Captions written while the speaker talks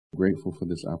Grateful for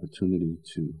this opportunity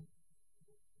to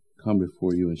come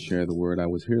before you and share the word. I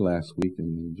was here last week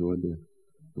and enjoyed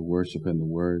the worship and the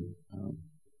word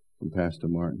from Pastor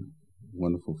Martin,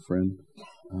 wonderful friend.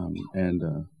 And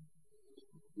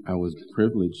I was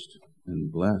privileged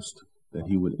and blessed that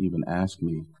he would even ask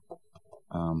me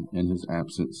in his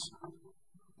absence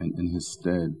and in his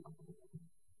stead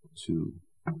to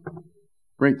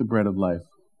break the bread of life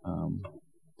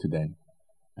today.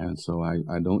 And so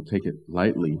I don't take it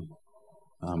lightly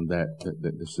that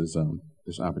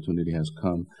this opportunity has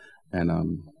come, and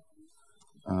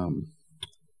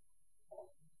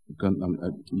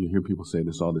you hear people say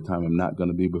this all the time. I'm not going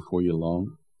to be before you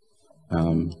long,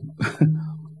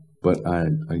 but I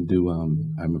do.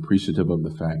 I'm appreciative of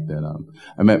the fact that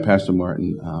I met Pastor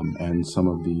Martin and some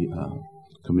of the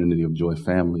Community of Joy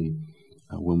family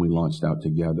when we launched out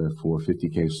together for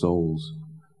 50K Souls,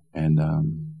 and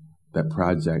that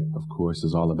project, of course,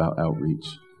 is all about outreach.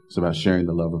 It's about sharing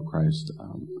the love of Christ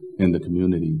in the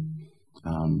community.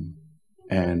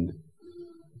 And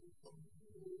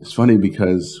it's funny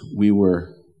because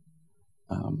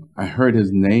I heard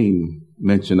his name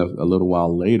mentioned a little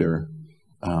while later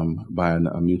by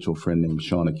a mutual friend named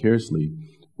Shauna Kersley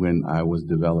when I was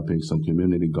developing some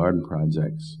community garden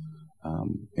projects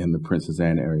in the Princess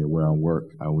Anne area where I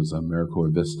work. I was at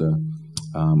McCoy Vista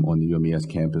on the UMES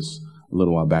campus a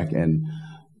little while back, and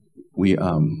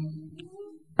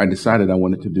I decided I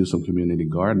wanted to do some community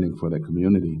gardening for that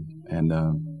community. And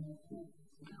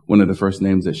one of the first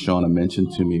names that Shauna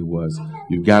mentioned to me was,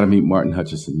 "You've got to meet Martin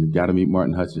Hutchison. You've got to meet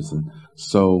Martin Hutchison."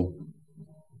 So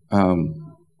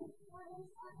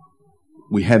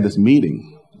we had this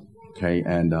meeting, okay,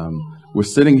 and we're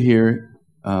sitting here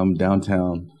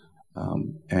downtown,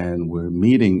 and we're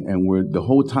meeting, and the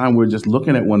whole time we're just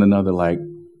looking at one another like,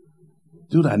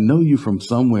 "Dude, I know you from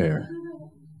somewhere."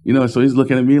 So he's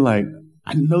looking at me like,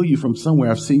 "I know you from somewhere.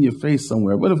 I've seen your face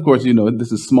somewhere." But of course,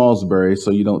 this is Salisbury,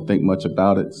 so you don't think much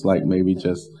about it. It's like maybe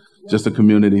just a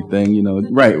community thing,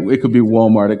 Right. It could be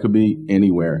Walmart. It could be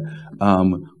anywhere.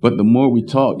 But the more we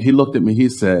talked, he looked at me, he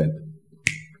said,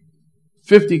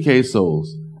 50K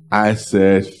souls. I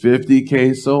said,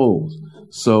 50K souls.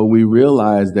 So we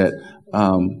realized that,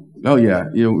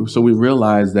 so we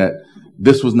realized that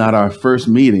this was not our first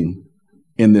meeting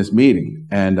in this meeting.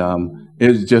 And,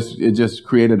 it just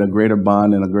created a greater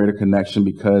bond and a greater connection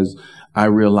because I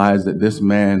realized that this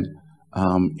man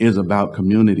is about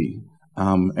community.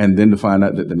 And then to find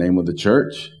out that the name of the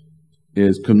church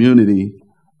is Community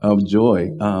of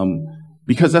Joy,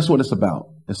 because that's what it's about.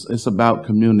 It's about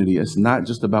community. It's not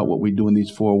just about what we do in these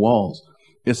four walls.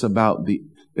 It's about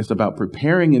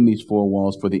preparing in these four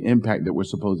walls for the impact that we're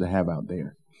supposed to have out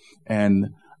there. And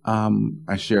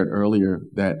I shared earlier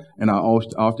that, and I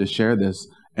often share this.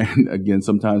 And again,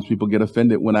 sometimes people get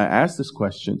offended when I ask this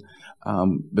question.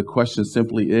 The question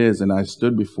simply is, and I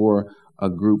stood before a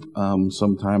group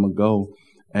some time ago,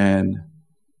 and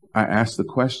I asked the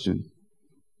question,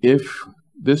 if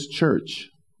this church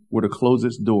were to close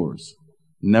its doors,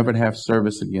 never to have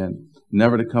service again,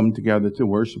 never to come together to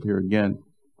worship here again,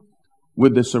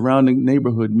 would the surrounding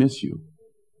neighborhood miss you?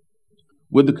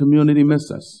 Would the community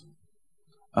miss us?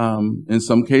 In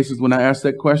some cases, when I ask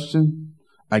that question,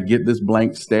 I get this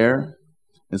blank stare.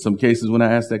 In some cases, when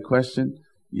I ask that question,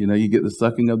 you get the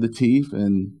sucking of the teeth.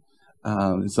 And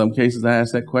in some cases, I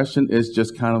ask that question, it's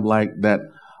just kind of like that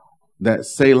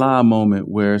Selah moment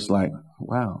where it's like,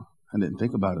 wow, I didn't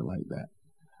think about it like that.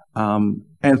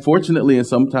 And fortunately, in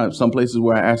some places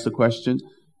where I ask the question,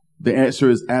 the answer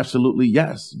is absolutely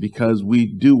yes, because we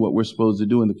do what we're supposed to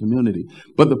do in the community.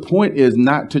 But the point is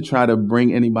not to try to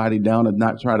bring anybody down or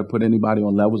not try to put anybody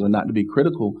on levels or not to be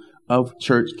critical of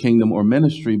church, kingdom, or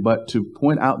ministry, but to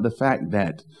point out the fact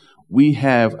that we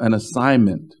have an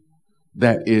assignment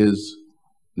that is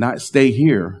not stay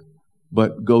here,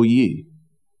 but go ye.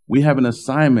 We have an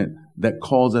assignment that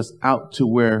calls us out to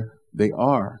where they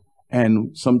are.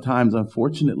 And sometimes,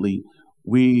 unfortunately,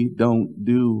 we don't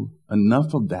do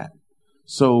enough of that.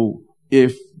 So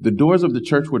if the doors of the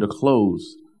church were to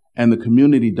close and the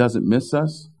community doesn't miss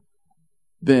us,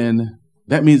 then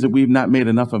that means that we've not made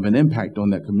enough of an impact on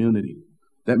that community.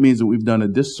 That means that we've done a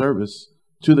disservice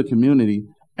to the community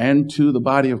and to the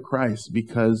body of Christ,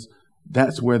 because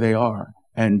that's where they are.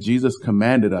 And Jesus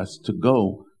commanded us to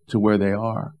go to where they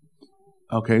are.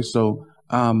 Okay, so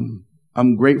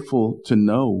I'm grateful to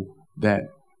know that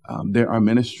there are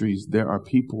ministries, there are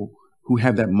people who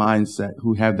have that mindset,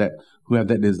 who have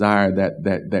that desire,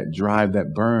 that drive,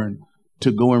 that burn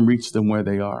to go and reach them where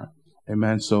they are.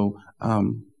 Amen. So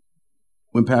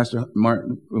when Pastor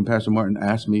Martin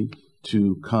asked me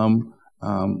to come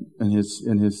in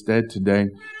his stead today.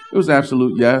 It was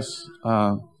absolute yes.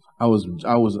 I was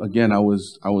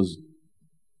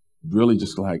really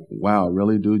just like, wow,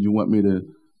 really, dude, you want me to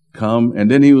come? And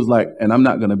then he was like, and I'm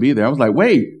not going to be there. I was like,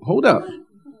 wait, hold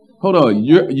on,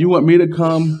 you want me to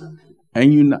come,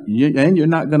 and you're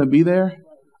not going to be there?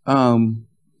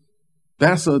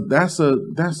 That's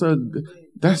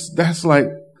like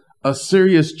a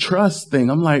serious trust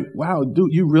thing. I'm like, wow,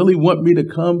 dude, you really want me to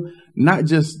come? Not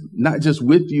just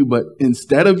with you, but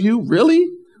instead of you? Really?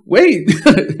 Wait.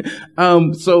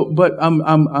 I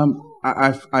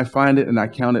find it and I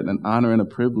count it an honor and a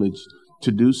privilege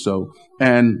to do so.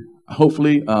 And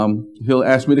hopefully, he'll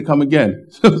ask me to come again.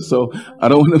 So I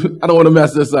don't want to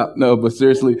mess this up. No, but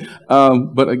seriously.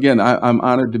 But again, I'm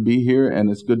honored to be here, and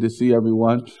it's good to see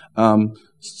everyone.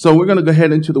 So we're going to go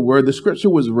ahead into the word. The scripture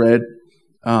was read.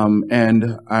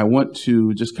 And I want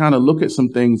to just kind of look at some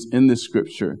things in this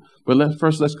scripture. But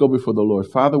let's go before the Lord.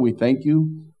 Father, we thank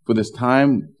you for this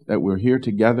time that we're here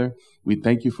together. We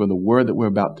thank you for the word that we're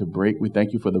about to break. We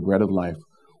thank you for the bread of life.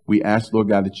 We ask, Lord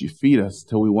God, that you feed us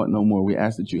till we want no more. We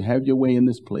ask that you have your way in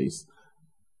this place.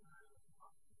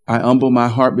 I humble my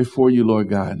heart before you, Lord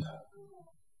God.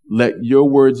 Let your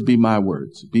words be my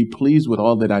words. Be pleased with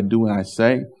all that I do and I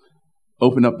say.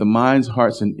 Open up the minds,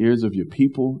 hearts, and ears of your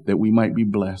people that we might be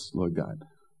blessed, Lord God.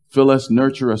 Fill us,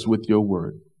 nurture us with your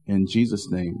word. In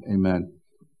Jesus' name, amen.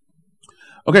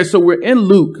 Okay, so we're in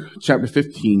Luke chapter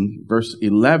 15, verse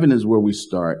 11 is where we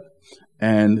start.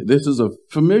 And this is a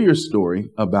familiar story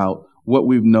about what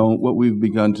we've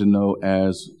begun to know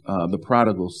as the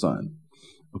Prodigal Son.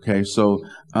 Okay, so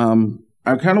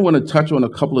I kind of want to touch on a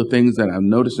couple of things that I've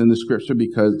noticed in the scripture,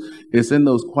 because it's in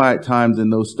those quiet times, in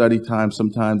those study times,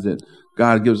 sometimes that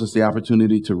God gives us the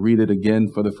opportunity to read it again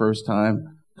for the first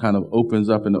time, kind of opens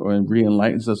up and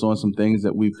re-enlightens us on some things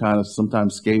that we've kind of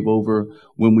sometimes skate over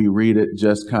when we read it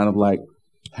just kind of like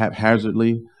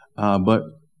haphazardly. But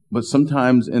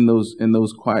sometimes in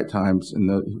those quiet times,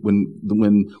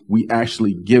 when we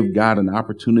actually give God an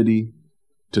opportunity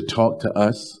to talk to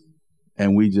us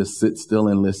and we just sit still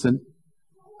and listen,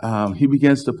 he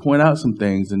begins to point out some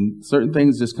things, and certain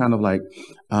things just kind of like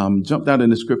jumped out in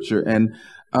the scripture. And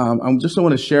I just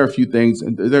want to share a few things.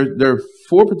 And there are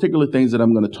four particular things that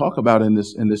I'm going to talk about in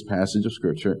this passage of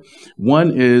scripture.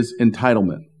 One is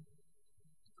entitlement.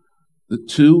 The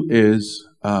two is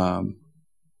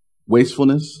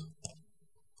wastefulness.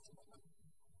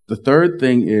 The third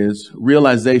thing is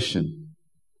realization.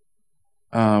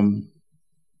 And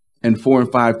 4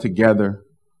 and 5 together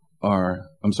are,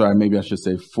 I'm sorry, maybe I should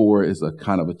say 4 is a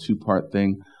kind of a two-part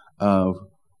thing of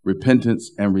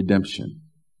repentance and redemption.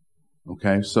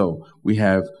 Okay, so we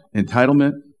have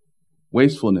entitlement,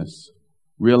 wastefulness,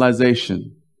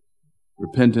 realization,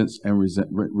 repentance, and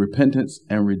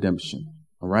redemption.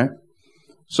 All right.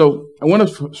 So I want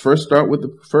to first start with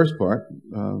the first part.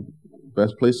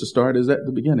 Best place to start is at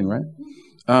the beginning, right?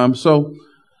 So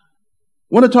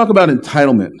I want to talk about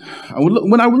entitlement.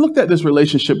 When I looked at this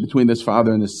relationship between this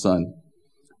father and his son,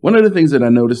 one of the things that I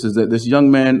noticed is that this young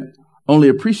man only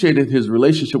appreciated his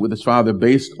relationship with his father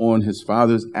based on his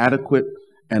father's adequate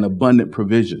and abundant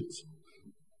provisions.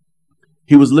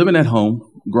 He was living at home,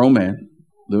 grown man,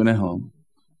 living at home,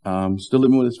 still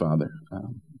living with his father.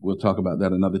 We'll talk about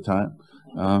that another time,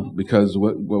 because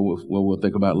what we'll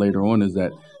think about later on is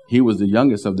that he was the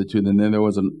youngest of the two. And then there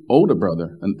was an elder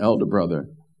brother,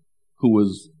 who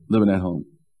was living at home,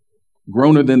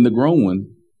 growner than the grown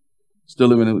one, still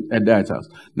living at dad's house.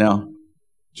 Now,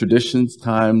 traditions,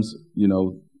 times,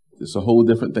 it's a whole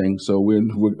different thing. So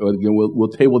we'll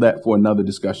table that for another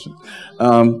discussion.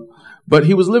 But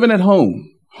he was living at home.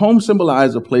 Home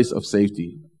symbolized a place of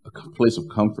safety, a place of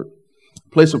comfort, a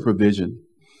place of provision.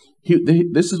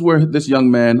 This is where this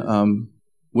young man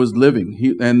was living.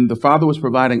 And the father was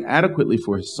providing adequately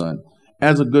for his son,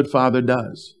 as a good father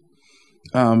does.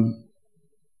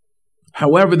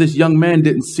 However, this young man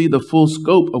didn't see the full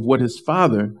scope of what his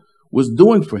father was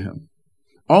doing for him.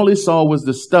 All he saw was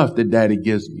the stuff that daddy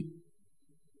gives me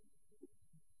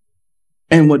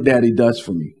and what daddy does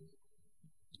for me.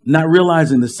 Not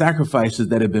realizing the sacrifices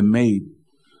that have been made,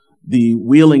 the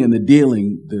wheeling and the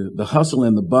dealing, the hustle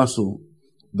and the bustle,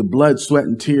 the blood, sweat,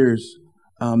 and tears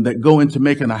that go into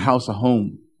making a house a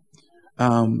home,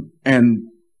 and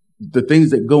the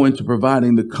things that go into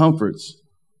providing the comforts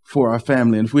for our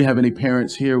family. And if we have any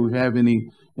parents here, we have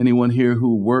anyone here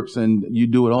who works and you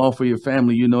do it all for your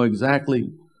family, you know exactly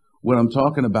what I'm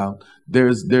talking about.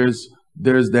 There's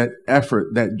that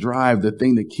effort, that drive, the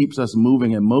thing that keeps us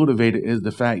moving and motivated is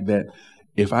the fact that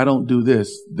If I don't do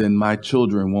this, then my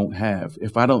children won't have.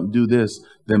 If I don't do this,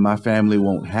 then my family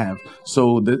won't have.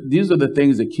 So these are the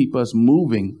things that keep us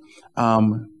moving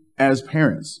as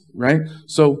parents, right?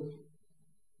 So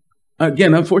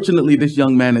again, unfortunately, this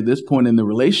young man at this point in the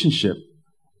relationship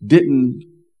didn't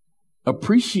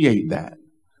appreciate that.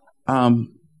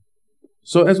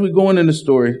 So as we go on in the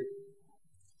story,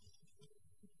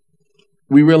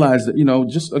 we realize that,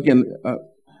 just again,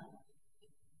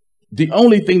 the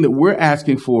only thing that we're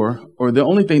asking for, or the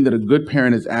only thing that a good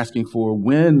parent is asking for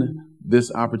when this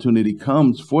opportunity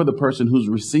comes for the person who's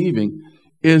receiving,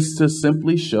 is to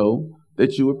simply show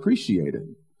that you appreciate it.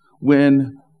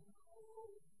 When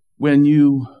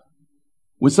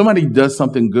somebody does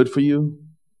something good for you,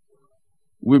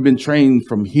 we've been trained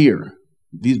from here.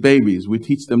 These babies, we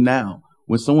teach them now.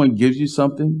 When someone gives you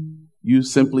something, you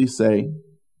simply say,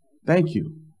 thank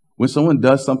you. When someone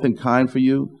does something kind for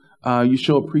you, you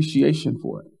show appreciation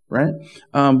for it, right?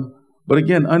 But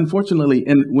again, unfortunately,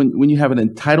 when you have an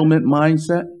entitlement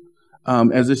mindset,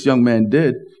 as this young man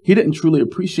did, he didn't truly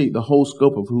appreciate the whole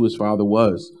scope of who his father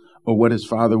was, or what his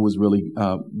father was really,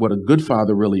 what a good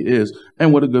father really is,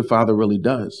 and what a good father really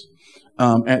does.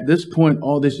 At this point,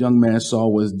 all this young man saw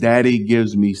was, Daddy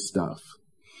gives me stuff.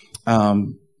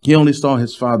 He only saw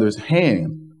his father's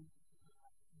hand,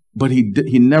 but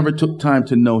he never took time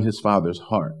to know his father's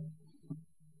heart.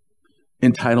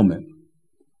 Entitlement.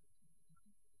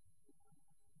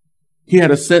 He had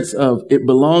a sense of, it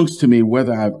belongs to me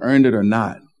whether I've earned it or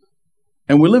not.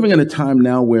 And we're living in a time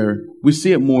now where we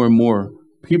see it more and more.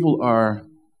 People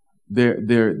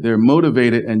they're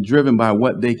motivated and driven by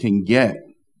what they can get.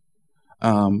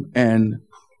 And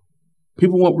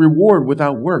people want reward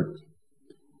without work.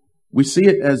 We see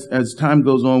it as time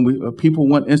goes on. People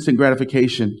want instant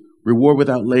gratification, reward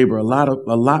without labor, a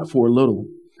lot for a little,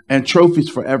 and trophies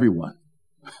for everyone.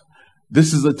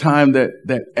 This is a time that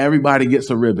everybody gets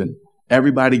a ribbon,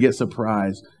 everybody gets a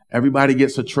prize, everybody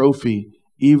gets a trophy.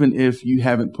 Even if you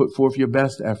haven't put forth your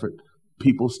best effort,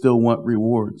 people still want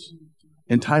rewards.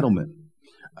 Entitlement.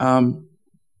 The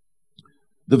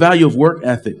value of work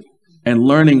ethic and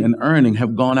learning and earning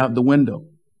have gone out the window.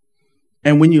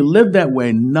 And when you live that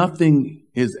way, nothing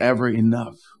is ever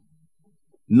enough.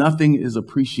 Nothing is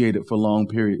appreciated for long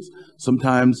periods.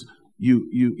 Sometimes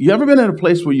you ever been at a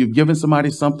place where you've given somebody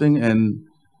something, and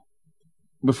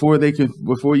before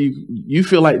you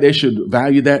feel like they should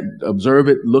value that, observe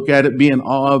it, look at it, be in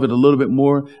awe of it a little bit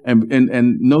more,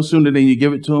 and no sooner than you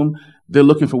give it to them, they're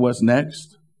looking for what's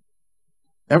next.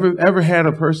 Ever had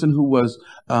a person who was,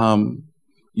 and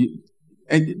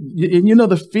you know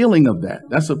the feeling of that.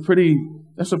 That's a pretty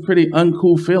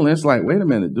uncool feeling. It's like, wait a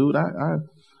minute, dude,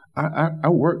 I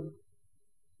work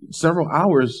several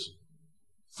hours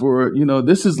for,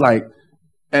 this is like,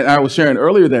 and I was sharing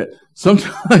earlier that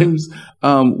sometimes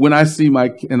when I see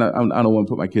and I don't want to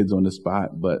put my kids on the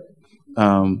spot, but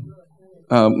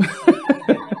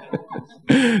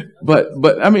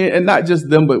but I mean, and not just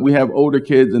them, but we have older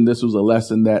kids, and this was a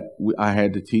lesson that I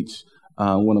had to teach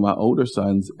one of my older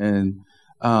sons, and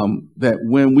that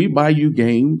when we buy you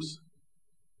games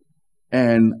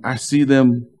and I see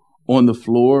them on the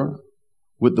floor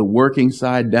with the working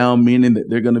side down, meaning that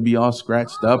they're going to be all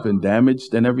scratched up and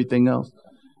damaged and everything else,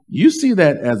 you see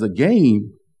that as a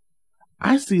game.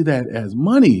 I see that as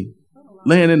money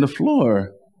laying in the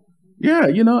floor. Yeah,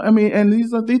 I mean, and these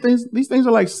things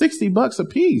are like $60 a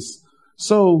piece.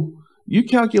 So you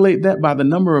calculate that by the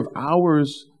number of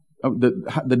hours of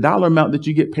the dollar amount that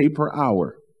you get paid per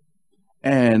hour.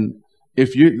 And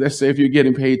let's say if you're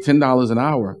getting paid $10 an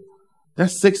hour,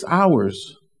 that's 6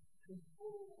 hours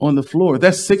on the floor.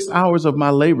 That's 6 hours of my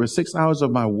labor, 6 hours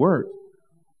of my work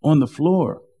on the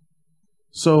floor.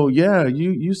 So yeah,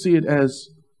 you see it as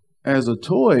a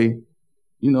toy,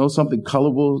 something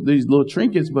colorful, these little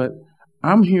trinkets, but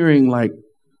I'm hearing like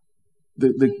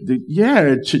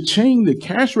cha-ching, the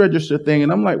cash register thing.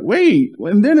 And I'm like, wait,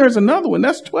 and then there's another one.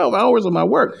 That's 12 hours of my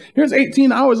work. Here's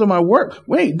 18 hours of my work.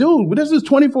 Wait, dude, this is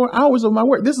 24 hours of my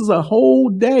work. This is a whole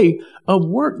day of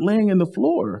work laying in the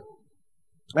floor.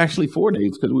 Actually 4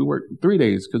 days, because we work 3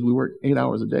 days, because we work 8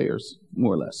 hours a day or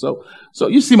more or less. So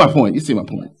you see my point.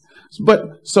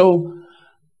 But so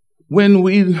when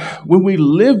we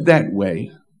live that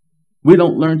way, we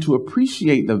don't learn to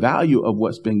appreciate the value of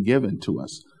what's been given to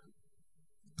us.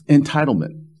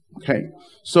 Entitlement. Okay.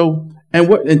 So, and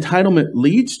what entitlement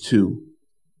leads to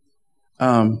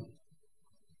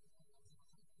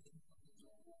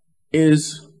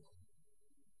is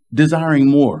desiring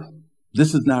more.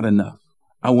 This is not enough.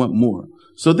 I want more.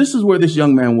 So this is where this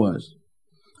young man was.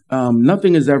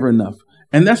 Nothing is ever enough.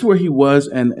 And that's where he was.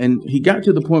 And he got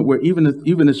to the point where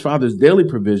even his father's daily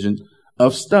provisions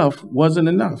of stuff wasn't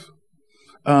enough.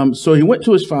 So he went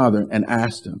to his father and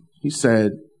asked him. He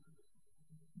said,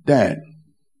 Dad,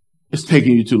 it's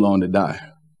taking you too long to die.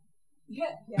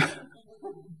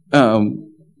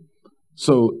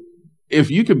 So if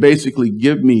you could basically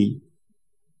give me,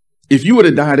 if you were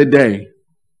to die today,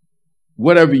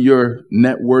 whatever your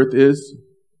net worth is,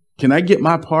 can I get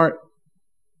my part?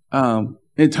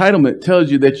 Entitlement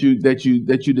tells you that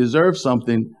you deserve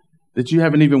something that you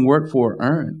haven't even worked for or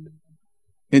earned.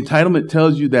 Entitlement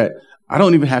tells you that I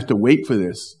don't even have to wait for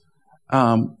this.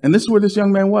 And this is where this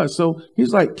young man was. So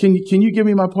he's like, can you give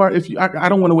me my part? I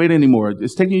don't want to wait anymore.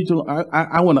 It's taking you too long.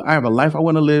 I have a life I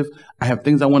want to live. I have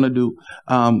things I want to do.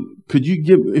 Could you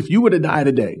give, if you were to die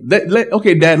today,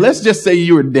 okay, Dad, let's just say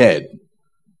you were dead.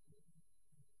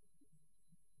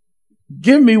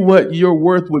 Give me what your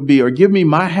worth would be, or give me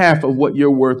my half of what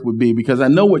your worth would be, because I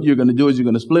know what you're going to do is you're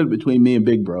going to split it between me and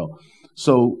Big Bro.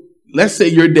 So let's say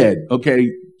you're dead.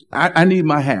 Okay. I need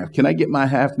my half. Can I get my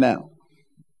half now?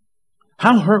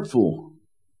 How hurtful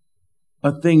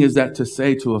a thing is that to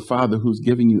say to a father who's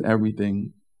giving you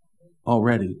everything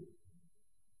already?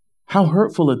 How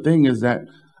hurtful a thing is that?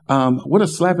 What a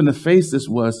slap in the face this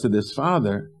was to this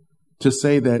father to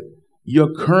say that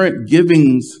your current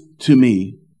givings to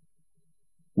me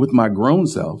with my grown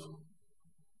self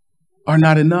are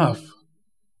not enough.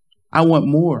 I want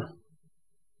more.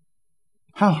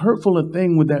 How hurtful a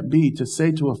thing would that be to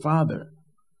say to a father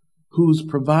who's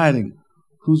providing,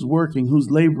 who's working,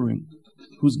 who's laboring,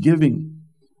 who's giving,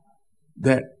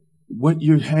 that what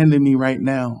you're handing me right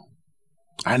now,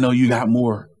 I know you got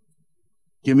more.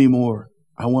 Give me more.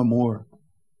 I want more.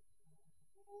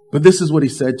 But this is what he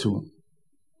said to him.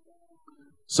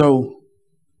 So,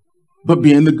 but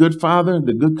being the good father,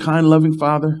 the good, kind, loving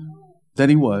father that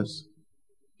he was,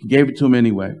 he gave it to him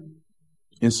anyway,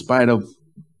 in spite of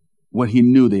what he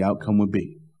knew the outcome would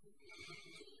be.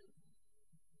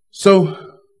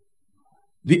 So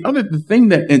the thing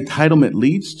that entitlement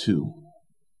leads to,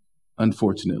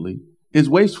 unfortunately, is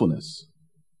wastefulness.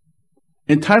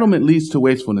 Entitlement leads to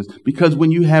wastefulness because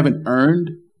when you haven't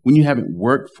earned, when you haven't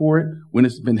worked for it, when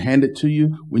it's been handed to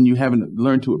you, when you haven't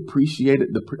learned to appreciate it,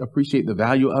 appreciate the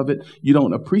value of it, you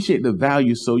don't appreciate the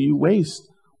value, so you waste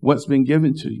what's been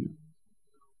given to you.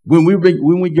 When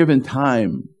we're given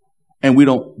time and we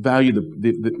don't value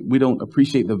we don't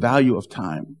appreciate the value of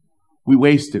time, we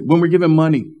waste it. When we're given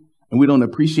money and we don't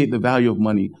appreciate the value of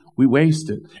money, we waste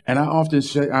it. And I often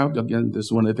share, again, this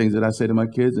is one of the things that I say to my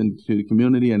kids and to the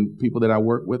community and people that I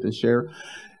work with and share.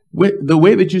 The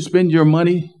way that you spend your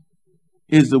money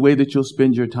is the way that you'll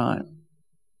spend your time.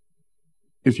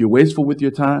 If you're wasteful with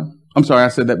your time, I'm sorry, I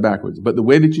said that backwards, but the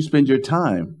way that you spend your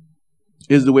time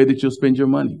is the way that you'll spend your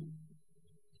money.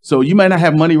 So you might not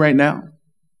have money right now,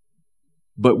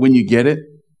 but when you get it,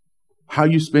 how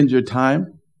you spend your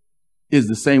time is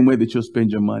the same way that you'll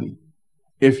spend your money.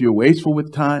 If you're wasteful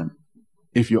with time,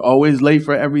 if you're always late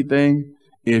for everything,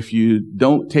 if you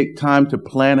don't take time to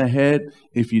plan ahead,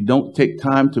 if you don't take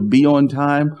time to be on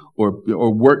time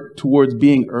or work towards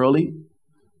being early,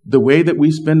 the way that we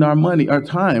spend our money, our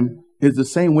time, is the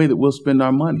same way that we'll spend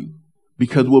our money,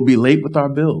 because we'll be late with our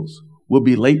bills. We'll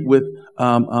be late with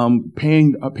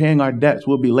paying our debts.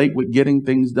 We'll be late with getting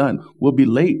things done. We'll be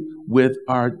late with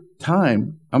our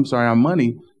our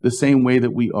money, the same way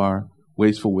that we are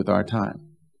wasteful with our time.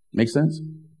 Make sense?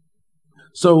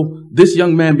 So this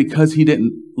young man, because he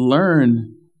didn't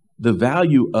learn the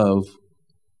value of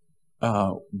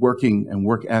working and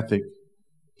work ethic,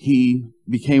 he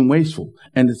became wasteful.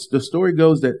 And the story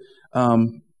goes that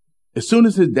as soon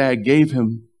as his dad gave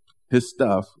him his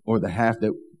stuff, or the half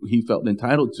that he felt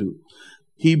entitled to,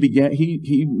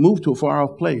 he moved to a far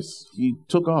off place. He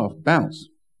took off, bounced,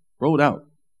 rolled out,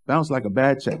 bounced like a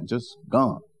bad check, just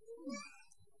gone.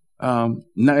 And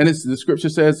the scripture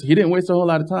says he didn't waste a whole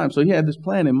lot of time. So he had this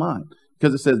plan in mind,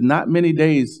 because it says not many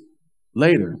days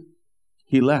later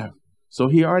he left. So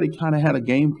he already kind of had a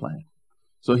game plan.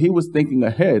 So he was thinking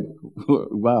ahead.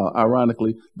 Wow,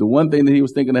 ironically, the one thing that he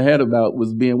was thinking ahead about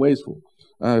was being wasteful.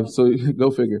 So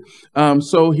go figure.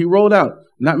 So he rolled out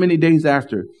not many days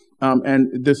after.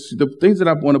 And the things that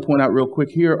I want to point out real quick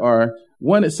here are,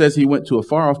 one, it says he went to a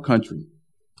far off country.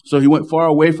 So he went far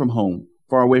away from home,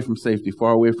 far away from safety,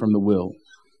 far away from the will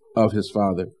of his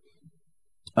father.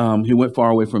 He went far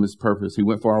away from his purpose. He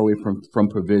went far away from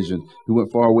provision. He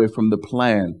went far away from the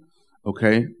plan,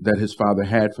 that his father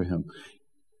had for him.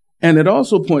 And it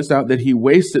also points out that he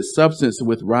wasted substance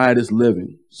with riotous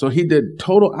living. So he did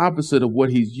total opposite of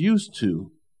what he's used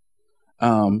to,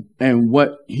 and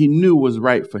what he knew was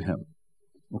right for him.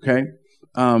 Okay.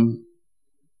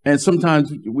 And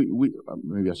sometimes we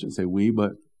maybe I shouldn't say we,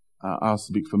 but I'll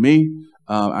speak for me.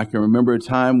 I can remember a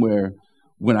time where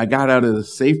when I got out of the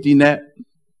safety net,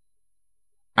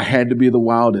 I had to be the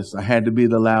wildest. I had to be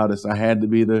the loudest. I had to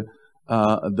be the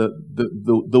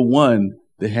one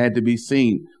that had to be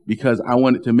seen, because I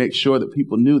wanted to make sure that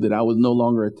people knew that I was no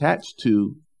longer attached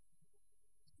to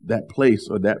that place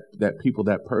or that people,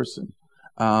 that person.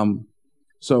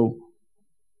 So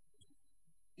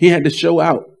he had to show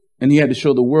out, and he had to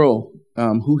show the world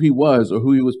who he was or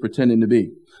who he was pretending to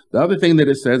be. The other thing that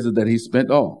it says is that he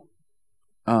spent all,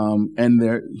 and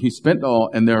there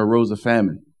arose a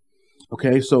famine.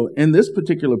 Okay, so in this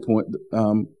particular point,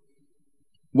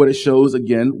 what it shows,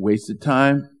 again, wasted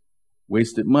time,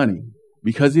 wasted money,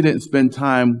 because he didn't spend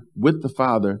time with the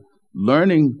Father,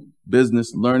 learning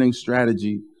business, learning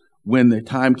strategy. When the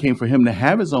time came for him to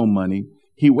have his own money,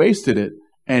 he wasted it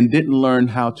and didn't learn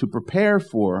how to prepare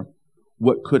for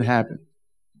what could happen.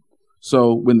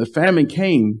 So when the famine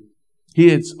came,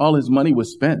 all his money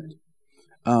was spent.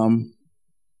 And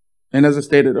as I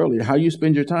stated earlier, how you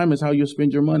spend your time is how you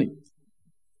spend your money.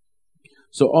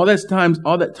 So all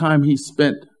that time he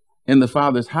spent in the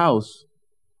Father's house,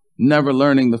 never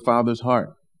learning the Father's heart.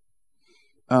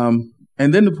 And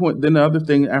then the other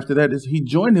thing after that is he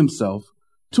joined himself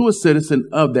to a citizen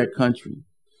of that country.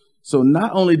 So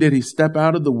not only did he step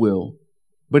out of the will,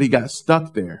 but he got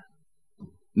stuck there.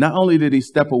 Not only did he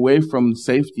step away from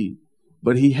safety,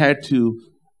 but he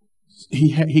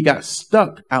got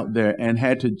stuck out there and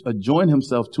had to join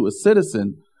himself to a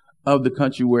citizen of the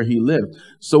country where he lived.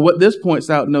 So what this points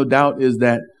out, no doubt, is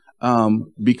that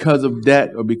because of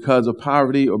debt or because of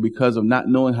poverty or because of not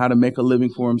knowing how to make a living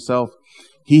for himself,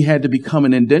 he had to become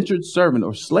an indentured servant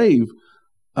or slave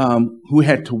who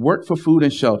had to work for food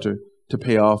and shelter to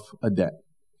pay off a debt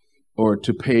or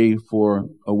to pay for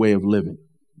a way of living.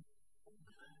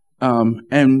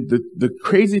 And the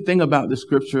crazy thing about the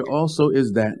scripture also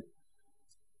is that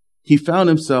he found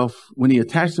himself, when he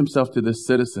attached himself to this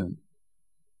citizen,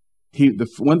 the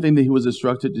one thing that he was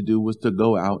instructed to do was to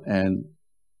go out and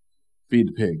feed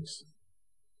the pigs,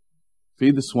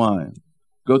 feed the swine,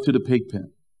 go to the pig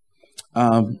pen.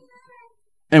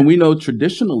 And we know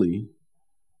traditionally,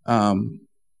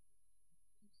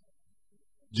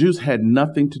 Jews had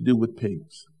nothing to do with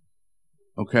pigs.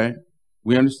 Okay?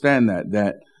 We understand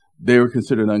that they were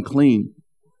considered unclean.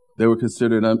 They were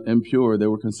considered impure. They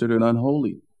were considered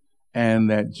unholy. And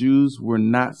that Jews were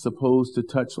not supposed to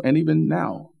touch, and even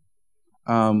now,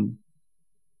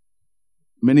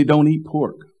 many don't eat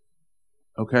pork.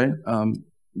 Okay?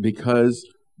 Because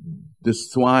the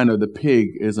swine or the pig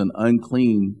is an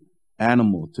unclean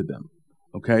animal to them.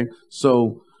 Okay?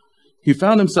 So he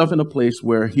found himself in a place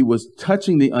where he was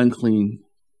touching the unclean.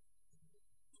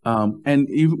 And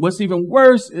what's even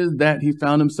worse is that he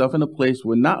found himself in a place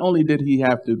where not only did he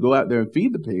have to go out there and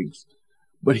feed the pigs,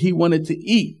 but he wanted to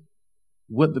eat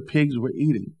what the pigs were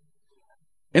eating.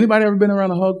 Anybody ever been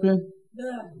around a hog pen?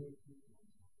 Yeah.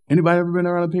 Anybody ever been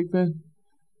around a pig pen?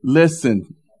 Listen,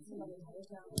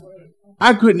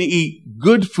 I couldn't eat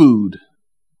good food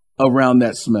around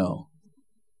that smell.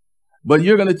 But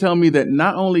you're going to tell me that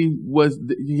not only was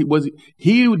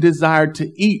he desired to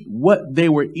eat what they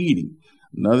were eating.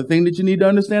 Another thing that you need to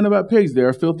understand about pigs, they're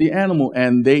a filthy animal,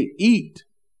 and they eat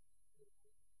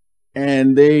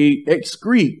and they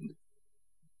excrete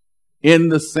in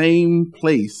the same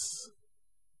place.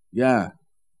 Yeah.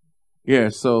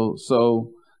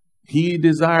 So he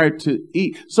desired to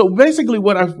eat. So basically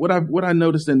what I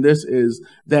noticed in this is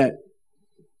that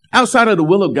outside of the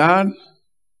will of God,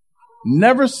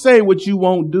 never say what you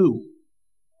won't do.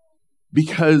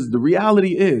 Because the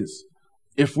reality is,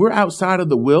 if we're outside of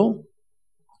the will,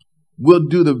 we'll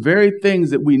do the very things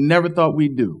that we never thought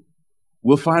we'd do.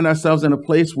 We'll find ourselves in a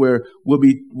place where we'll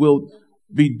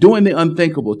be doing the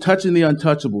unthinkable, touching the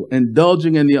untouchable,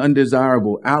 indulging in the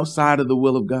undesirable outside of the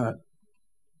will of God.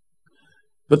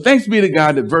 But thanks be to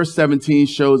God that verse 17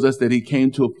 shows us that he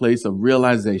came to a place of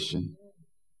realization.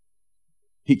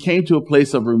 He came to a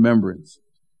place of remembrance.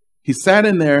 He sat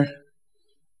in there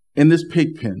in this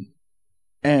pig pen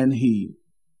and he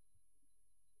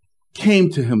came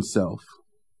to himself,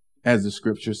 as the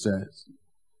scripture says.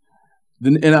 The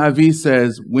NIV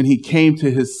says, when he came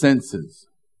to his senses.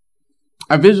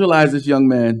 I visualize this young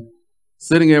man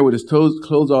sitting there with his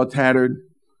clothes all tattered,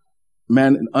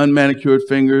 unmanicured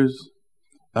fingers,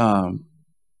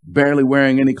 barely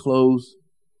wearing any clothes,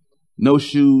 no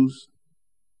shoes,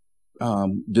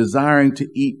 desiring to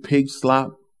eat pig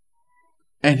slop.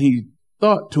 And he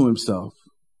thought to himself,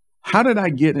 how did I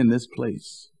get in this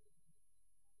place?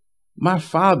 My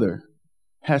father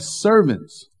has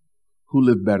servants who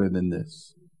live better than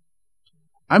this.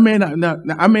 I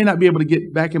may not be able to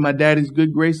get back in my daddy's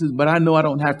good graces, but I know I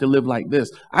don't have to live like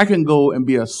this. I can go and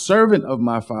be a servant of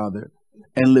my father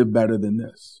and live better than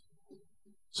this.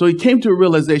 So he came to a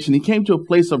realization. He came to a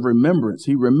place of remembrance.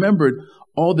 He remembered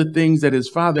all the things that his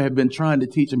father had been trying to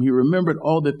teach him. He remembered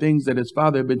all the things that his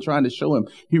father had been trying to show him.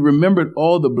 He remembered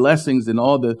all the blessings and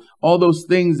all those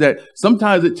things that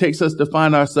sometimes it takes us to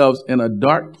find ourselves in a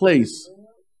dark place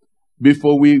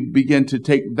before we begin to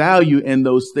take value in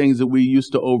those things that we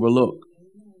used to overlook.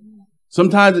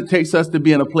 Sometimes it takes us to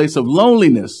be in a place of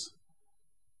loneliness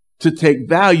to take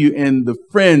value in the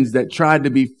friends that tried to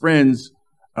be friends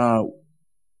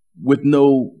with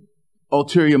no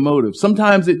ulterior motive.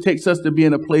 Sometimes it takes us to be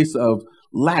in a place of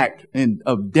lack and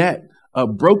of debt,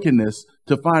 of brokenness,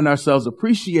 to find ourselves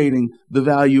appreciating the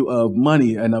value of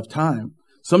money and of time.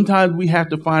 Sometimes we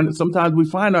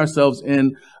find ourselves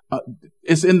in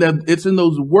it's in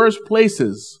those worst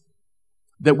places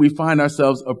that we find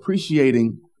ourselves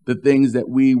appreciating the things that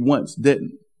we once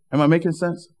didn't. Am I making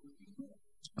sense?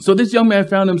 So this young man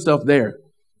found himself there,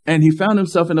 and he found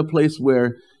himself in a place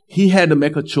where he had to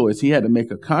make a choice. He had to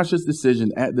make a conscious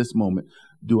decision at this moment.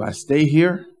 Do I stay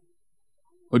here,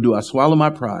 or do I swallow my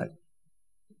pride?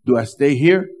 Do I stay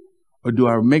here, or do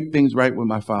I make things right with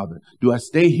my father? Do I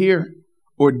stay here,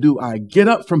 or do I get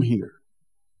up from here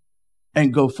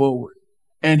and go forward?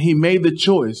 And he made the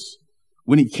choice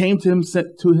when he came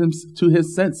to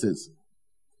his senses.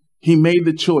 He made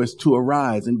the choice to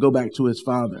arise and go back to his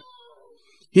father.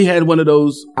 He had one of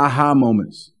those aha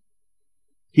moments.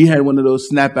 He had one of those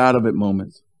snap out of it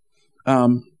moments.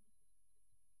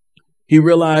 He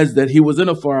realized that he was in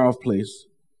a far off place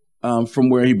from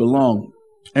where he belonged,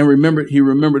 and he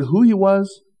remembered who he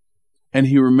was, and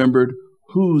he remembered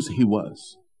whose he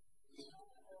was.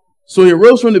 So he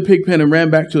arose from the pig pen and ran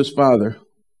back to his father.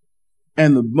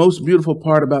 And the most beautiful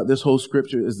part about this whole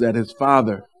scripture is that his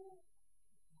father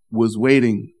was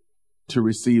waiting to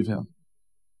receive him.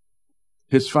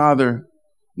 His father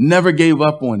never gave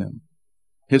up on him.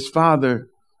 His father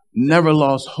never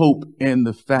lost hope in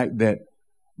the fact that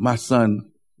my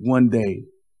son one day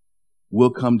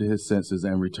will come to his senses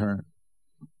and return.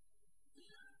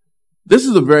 This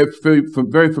is a very,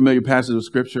 very familiar passage of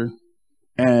scripture,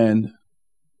 and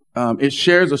it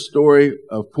shares a story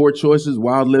of poor choices,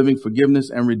 wild living, forgiveness,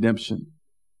 and redemption.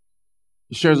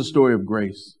 It shares a story of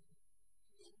grace.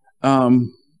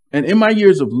 And in my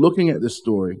years of looking at this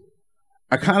story,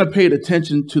 I kind of paid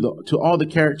attention to all the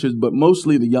characters, but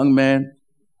mostly the young man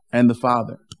and the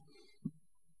father.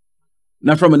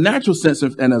 Now, from a natural sense,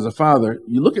 and as a father,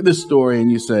 you look at this story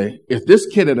and you say, if this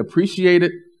kid had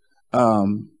appreciated,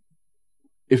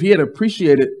 if he had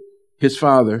appreciated his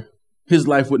father, his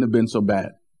life wouldn't have been so bad.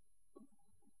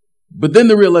 But then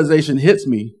the realization hits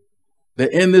me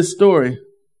that in this story,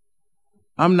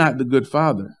 I'm not the good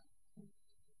father.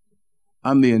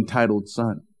 I'm the entitled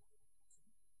son.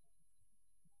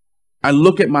 I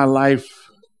look at my life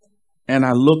and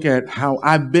I look at how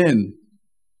I've been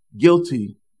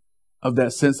guilty of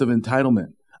that sense of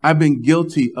entitlement. I've been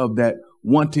guilty of that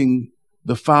wanting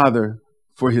the father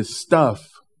for his stuff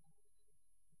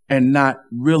and not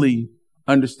really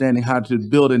understanding how to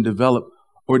build and develop,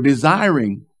 or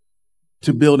desiring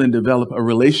to build and develop a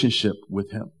relationship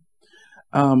with him.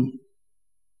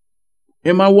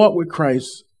 In my walk with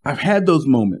Christ, I've had those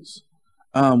moments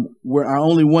where I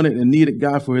only wanted and needed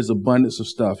God for his abundance of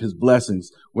stuff, his blessings,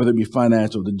 whether it be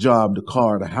financial, the job, the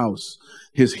car, the house,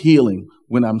 his healing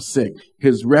when I'm sick,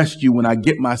 his rescue when I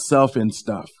get myself in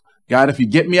stuff. God, if you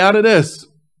get me out of this,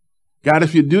 God,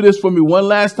 if you do this for me one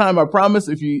last time, I promise,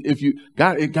 if you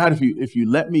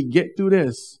let me get through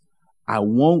this, I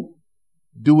won't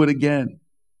do it again.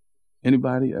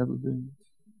 Anybody ever been?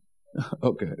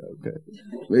 Okay.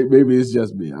 Maybe it's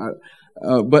just me.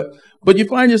 But you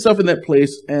find yourself in that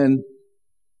place and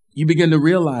you begin to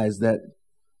realize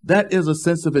that is a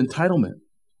sense of entitlement.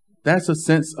 That's a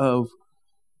sense of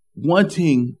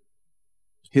wanting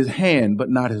his hand, but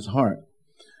not his heart.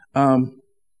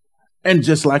 And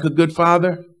just like a good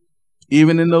father,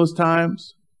 even in those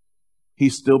times, he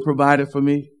still provided for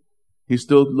me. He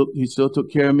still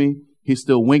took care of me. He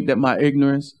still winked at my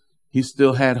ignorance. He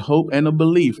still had hope and a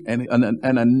belief and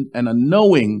a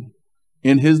knowing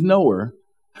in his knower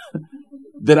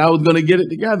that I was going to get it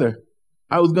together.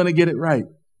 I was going to get it right.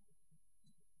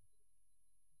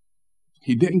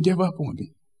 He didn't give up on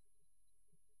me.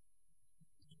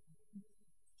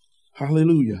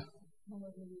 Hallelujah.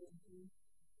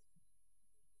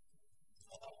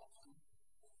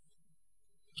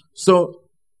 So,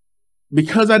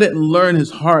 because I didn't learn his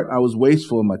heart, I was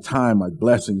wasteful of my time, my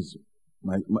blessings,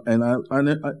 and I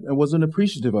wasn't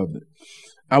appreciative of it.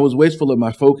 I was wasteful of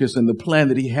my focus and the plan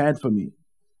that he had for me.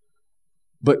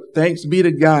 But thanks be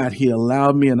to God, he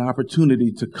allowed me an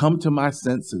opportunity to come to my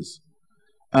senses.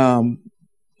 I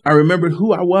remembered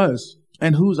who I was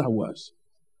and whose I was.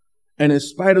 And in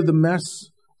spite of the mess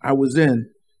I was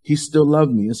in, he still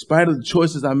loved me. In spite of the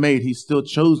choices I made, he still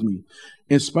chose me.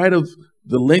 In spite of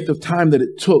the length of time that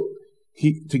it took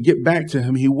to get back to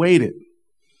him, he waited.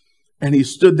 And he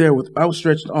stood there with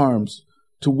outstretched arms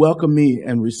to welcome me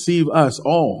and receive us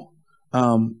all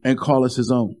and call us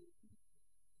his own.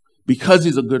 Because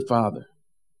he's a good father.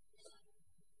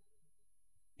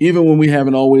 Even when we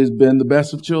haven't always been the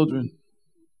best of children,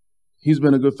 he's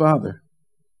been a good father.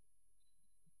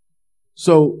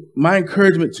 So my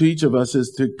encouragement to each of us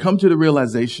is to come to the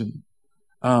realization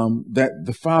that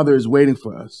the Father is waiting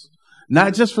for us.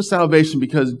 Not just for salvation,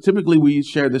 because typically we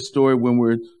share this story when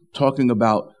we're talking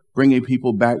about bringing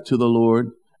people back to the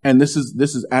Lord. And this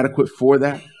is adequate for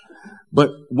that. But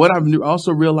what I've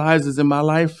also realized is in my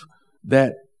life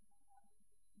that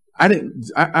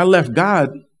I left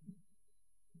God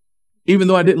even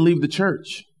though I didn't leave the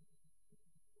church.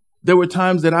 There were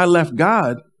times that I left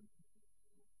God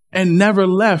and never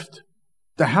left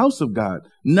the house of God,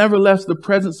 never left the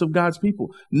presence of God's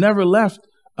people, never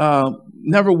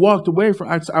walked away from.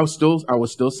 I was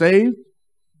still saved.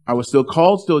 I was still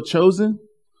called, still chosen,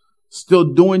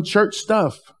 still doing church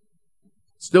stuff,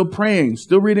 still praying,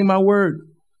 still reading my word,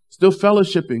 still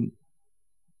fellowshipping.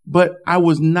 But I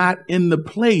was not in the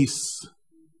place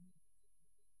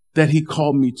that he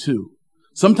called me to.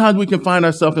 Sometimes we can find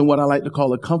ourselves in what I like to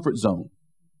call a comfort zone,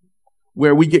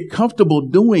 where we get comfortable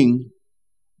doing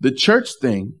the church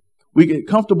thing. We get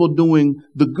comfortable doing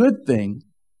the good thing,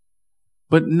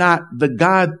 but not the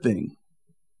God thing.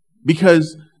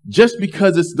 Because just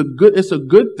because it's a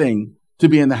good thing to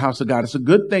be in the house of God. It's a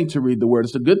good thing to read the word.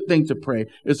 It's a good thing to pray.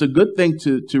 It's a good thing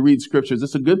to read scriptures.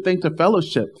 It's a good thing to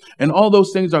fellowship. And all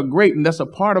those things are great. And that's a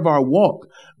part of our walk.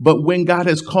 But when God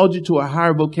has called you to a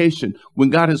higher vocation, when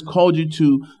God has called you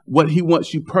to what he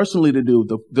wants you personally to do,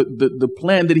 the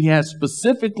plan that he has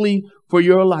specifically for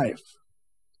your life,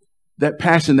 that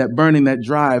passion, that burning, that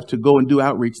drive to go and do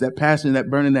outreach, that passion, that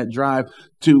burning, that drive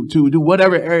to do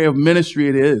whatever area of ministry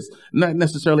it is, not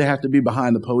necessarily have to be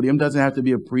behind the podium, doesn't have to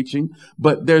be a preaching,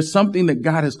 but there's something that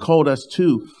God has called us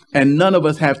to, and none of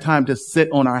us have time to sit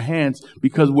on our hands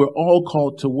because we're all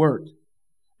called to work.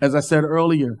 As I said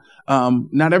earlier,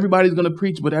 not everybody's going to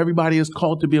preach, but everybody is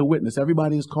called to be a witness.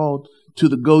 Everybody is called to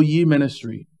the Go Ye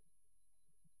ministry,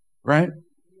 right?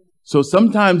 So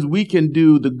sometimes we can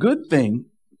do the good thing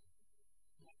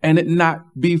and it not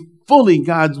be fully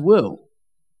God's will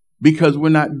because we're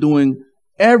not doing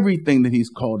everything that he's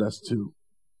called us to.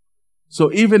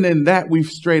 So even in that, we've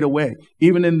strayed away.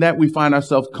 Even in that, we find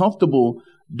ourselves comfortable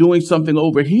doing something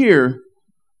over here,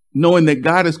 knowing that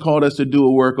God has called us to do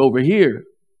a work over here.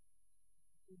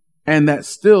 And that's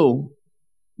still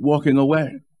walking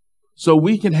away. So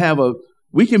we can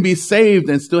be saved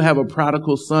and still have a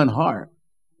prodigal son heart.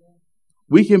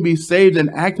 We can be saved and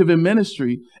active in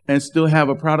ministry and still have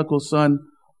a prodigal son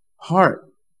heart,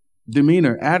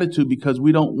 demeanor, attitude, because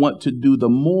we don't want to do the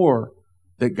more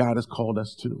that God has called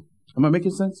us to. Am I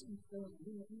making sense?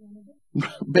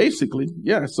 Basically,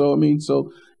 yeah. So,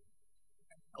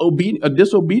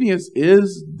 disobedience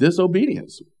is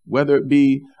disobedience, whether it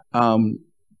be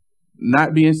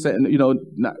not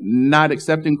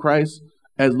accepting Christ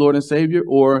as Lord and Savior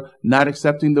or not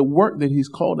accepting the work that he's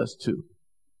called us to.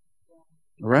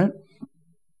 All right.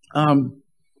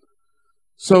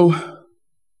 So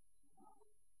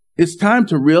it's time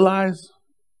to realize,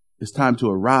 it's time to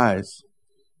arise,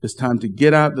 it's time to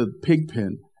get out the pig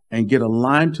pen and get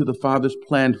aligned to the Father's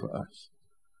plan for us.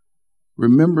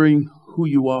 Remembering who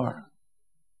you are,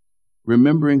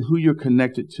 remembering who you're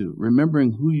connected to,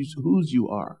 remembering whose you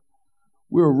are.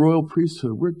 We're a royal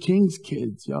priesthood. We're king's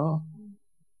kids, y'all.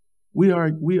 We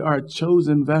are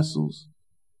chosen vessels,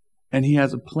 and he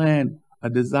has a plan, a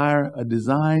desire, a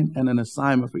design, and an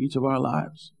assignment for each of our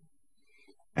lives.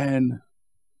 And,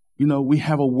 we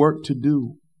have a work to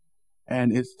do.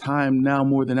 And it's time now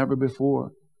more than ever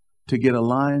before to get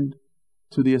aligned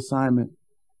to the assignment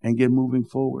and get moving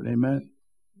forward. Amen.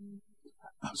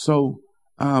 So,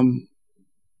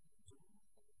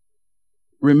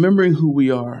 remembering who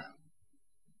we are,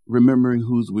 remembering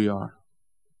whose we are.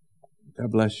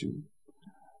 God bless you.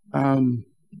 I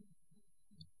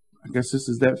guess this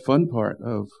is that fun part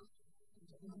of.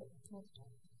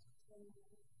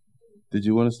 Did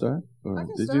you want to start? Or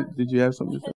did you have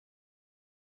something to